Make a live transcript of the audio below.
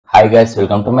Hi guys,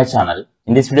 welcome to my channel.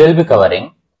 In this video, we will be covering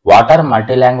what are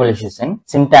multilingual issues in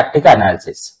syntactic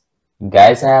analysis.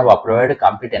 Guys, I have uploaded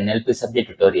complete NLP subject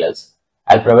tutorials.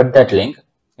 I'll provide that link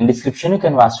in description. You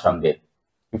can watch from there.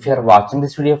 If you are watching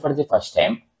this video for the first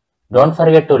time, don't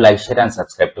forget to like, share and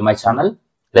subscribe to my channel.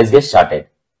 Let's get started.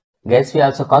 Guys, we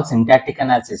also call syntactic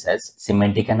analysis as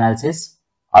semantic analysis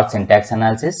or syntax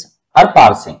analysis or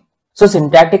parsing. So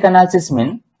syntactic analysis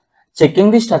means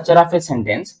checking the structure of a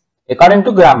sentence according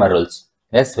to grammar rules.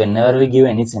 Yes, whenever we give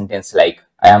any sentence like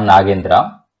I am Nagendra,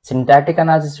 syntactic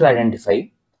analysis will identify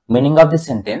meaning of the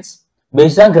sentence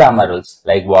based on grammar rules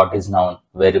like what is noun,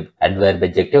 verb, adverb,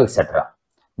 adjective, etc.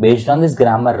 Based on these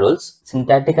grammar rules,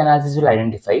 syntactic analysis will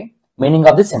identify meaning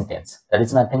of the sentence. That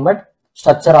is nothing but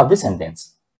structure of the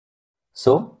sentence.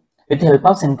 So, with the help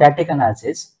of syntactic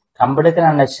analysis, computer can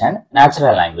understand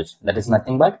natural language. That is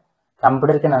nothing but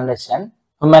computer can understand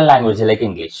human language like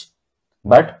English.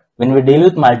 But when we deal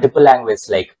with multiple languages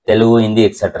like Telugu, Hindi,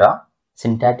 etc.,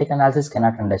 syntactic analysis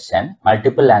cannot understand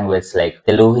multiple languages like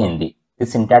Telugu, Hindi. The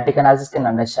syntactic analysis can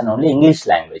understand only English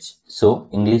language. So,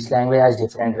 English language has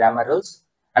different grammar rules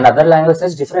and other languages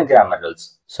has different grammar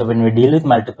rules. So, when we deal with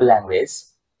multiple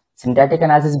languages, syntactic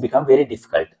analysis becomes very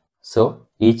difficult. So,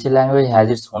 each language has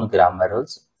its own grammar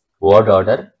rules, word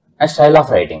order and style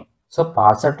of writing. So,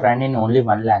 parser trained in only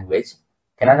one language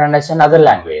cannot understand other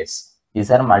languages. These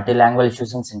are multilingual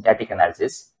issues in syntactic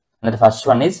analysis. And the first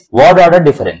one is word order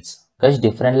difference. Because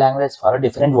different languages follow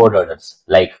different word orders.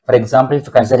 Like, for example, if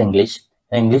you consider English,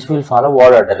 in English will follow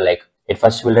word order like it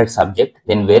first will write subject,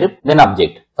 then verb, then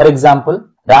object. For example,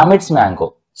 Ram eats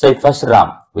mango. So, it first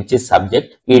Ram, which is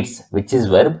subject, eats, which is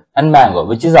verb, and mango,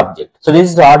 which is object. So, this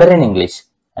is the order in English.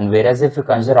 And whereas if you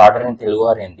consider order in Telugu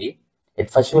or Hindi, it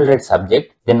first will write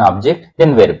subject, then object,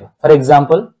 then verb. For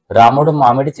example, Ramudu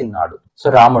Mamidi Tinnadu.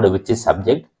 So, Ramudu, which is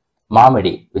subject,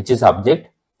 Mamidi, which is object,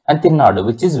 and Tinnadu,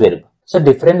 which is verb. So,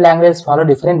 different languages follow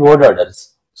different word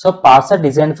orders. So, parser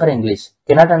designed for English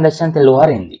cannot understand Telugu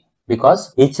or Hindi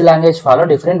because each language follow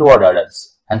different word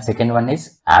orders. And second one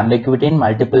is ambiguity in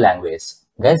multiple languages.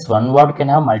 Guys, one word can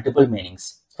have multiple meanings.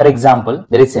 For example,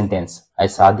 there is sentence, I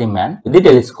saw the man with the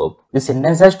telescope. This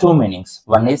sentence has two meanings.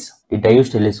 One is, did I use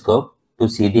telescope to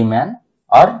see the man,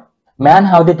 or man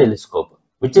have the telescope.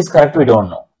 Which is correct, we don't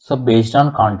know. So, based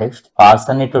on context,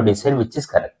 parser need to decide which is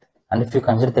correct. And if you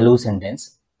consider Telugu sentence,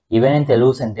 even in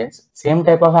Telugu sentence, same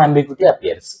type of ambiguity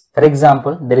appears. For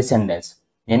example, there is sentence,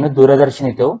 Nenu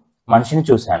Duradarshiniతో మనిషిని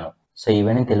చూశాను. So,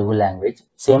 even in Telugu language,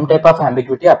 same type of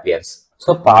ambiguity appears.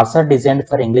 So, parser designed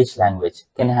for English language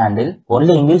can handle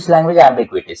only English language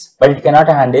ambiguities, but it cannot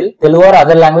handle Telugu or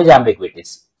other language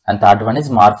ambiguities. And third one is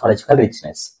morphological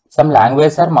richness. Some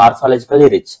languages are morphologically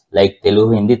rich, like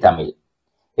Telugu, Hindi, Tamil.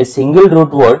 A single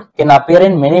root word can appear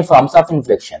in many forms of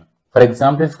inflection. For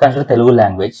example, if you consider Telugu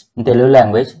language, in Telugu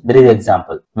language, there is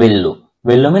example, Vellu.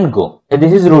 Vellu means go.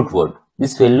 This is root word.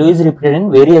 This Vellu is repeated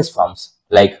in various forms.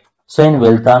 Like, so in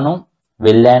Veltanu,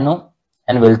 Vellanu,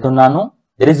 and Veltunanu,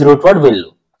 there is root word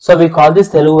Vellu. So we call this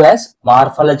Telugu as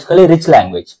morphologically rich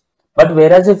language. But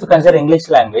whereas if you consider English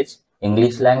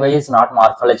language is not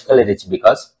morphologically rich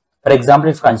because, for example,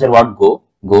 if you consider what go,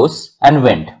 goes, and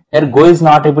went. Here go is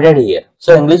not repeated here.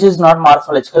 So English is not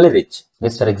morphologically rich.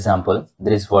 This, for example,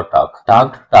 there is word talk,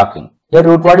 talked, talking. Here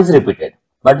root word is repeated.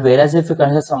 But whereas if you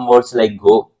consider some words like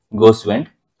go, goes, went,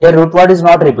 here root word is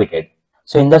not repeated.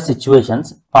 So in those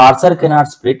situations, parser cannot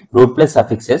split root plus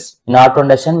suffixes in order to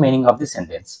understand meaning of the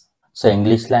sentence. So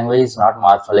English language is not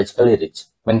morphologically rich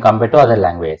when compared to other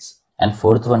languages. And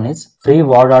fourth one is free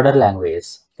word order languages.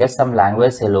 Yes, some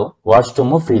languages allow words to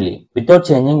move freely without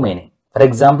changing meaning. For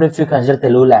example, if you consider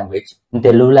Telugu language, in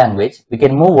Telugu language, we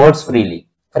can move words freely.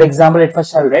 For example, at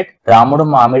first I will write Ramudu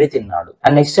Mamidi Tinnadu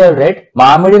and next I will write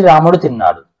Mamidi Ramudu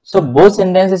Tinnadu. So both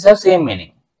sentences have same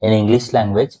meaning. In English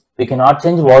language, we cannot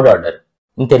change word order.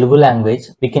 In Telugu language,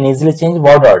 we can easily change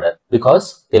word order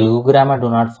because Telugu grammar do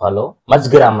not follow much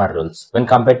grammar rules when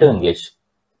compared to English.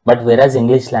 But whereas in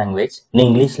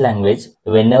English language,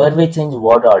 whenever we change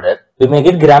word order, we may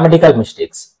get grammatical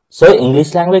mistakes. So,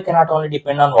 English language cannot only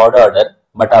depend on word order,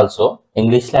 but also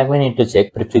English language need to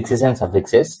check prefixes and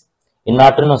suffixes in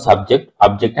order to know subject,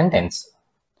 object and tense.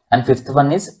 And fifth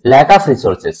one is lack of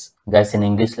resources. Guys, in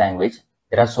English language,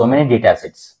 there are so many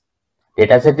datasets.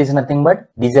 Dataset is nothing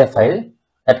but this is a file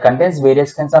that contains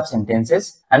various kinds of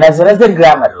sentences and as well as their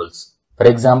grammar rules. For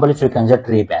example, if you consider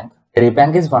tree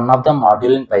bank is one of the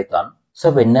module in Python. So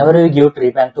whenever we give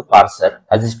tree bank to parser,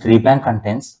 as this tree bank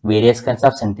contains various kinds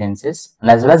of sentences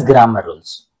and as well as grammar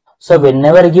rules. So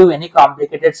whenever you give any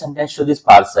complicated sentence to this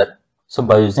parser, so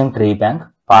by using tree bank,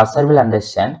 parser will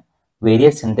understand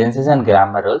various sentences and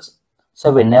grammar rules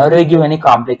So whenever we give any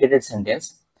complicated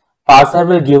sentence, parser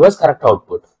will give us correct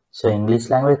output. So English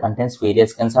language contains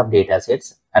various kinds of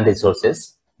datasets and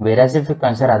resources, whereas if you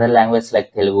consider other languages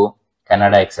like Telugu,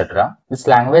 Kannada, etc., this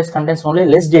language contains only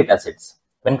less datasets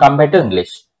when compared to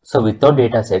English. So without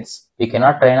datasets, we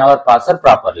cannot train our parser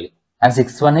properly. And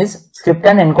sixth one is script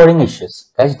and encoding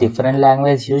issues. Guys, different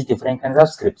languages use different kinds of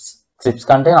scripts. Scripts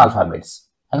contain alphabets,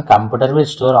 and computer will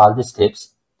store all the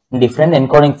scripts in different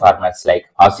encoding formats like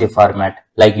ASCII format,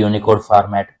 like Unicode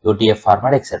format, UTF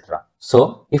format, etc.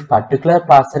 So, if particular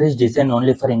parser is designed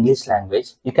only for English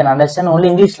language, it can understand only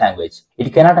English language.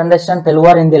 It cannot understand Telugu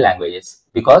or Hindi languages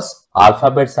because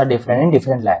alphabets are different in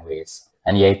different languages.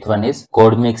 And eighth one is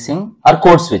code mixing or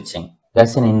code switching.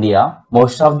 Thus, in India,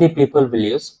 most of the people will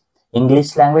use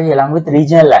English language along with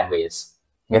regional languages.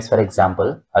 Yes, for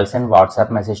example, I'll send WhatsApp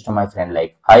message to my friend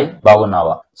like, "Hi,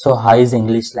 Bagunava." So, hi is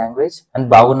English language and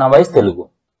Bagunava is Telugu.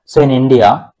 So, in India,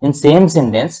 in same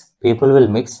sentence, people will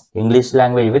mix English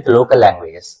language with local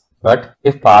languages. But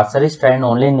if parser is trained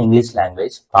only in English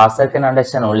language, parser can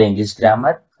understand only English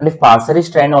grammar. And if parser is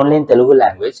trained only in Telugu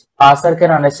language, parser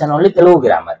can understand only Telugu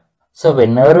grammar. So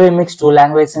whenever we mix two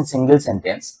languages in single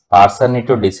sentence, parser need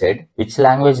to decide which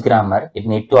language grammar it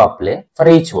need to apply for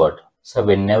each word. So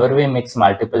whenever we mix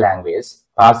multiple languages,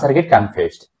 parser get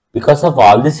confused. Because of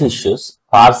all these issues,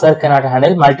 parser cannot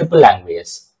handle multiple languages.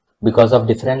 Because of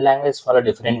different languages follow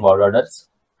different word orders,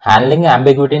 handling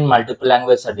ambiguity in multiple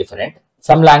languages are different.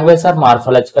 Some languages are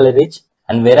morphologically rich,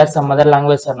 and whereas some other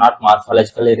languages are not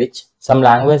morphologically rich. Some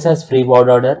languages has free word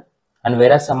order, and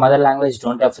whereas some other languages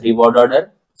don't have free word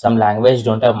order. Some languages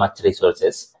don't have much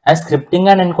resources, and scripting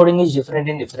and encoding is different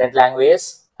in different languages,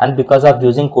 and because of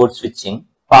using code switching,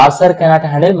 parser cannot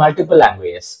handle multiple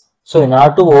languages. So in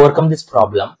order to overcome this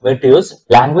problem, we have to use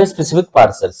language specific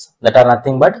parsers that are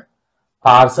nothing but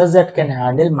parsers that can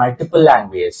handle multiple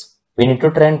languages. We need to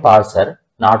train parser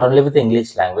not only with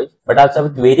English language but also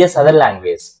with various other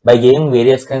languages. By giving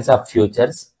various kinds of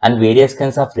features and various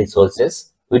kinds of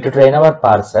resources, we have to train our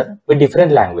parser with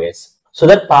different languages, so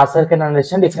that parser can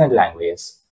understand different languages.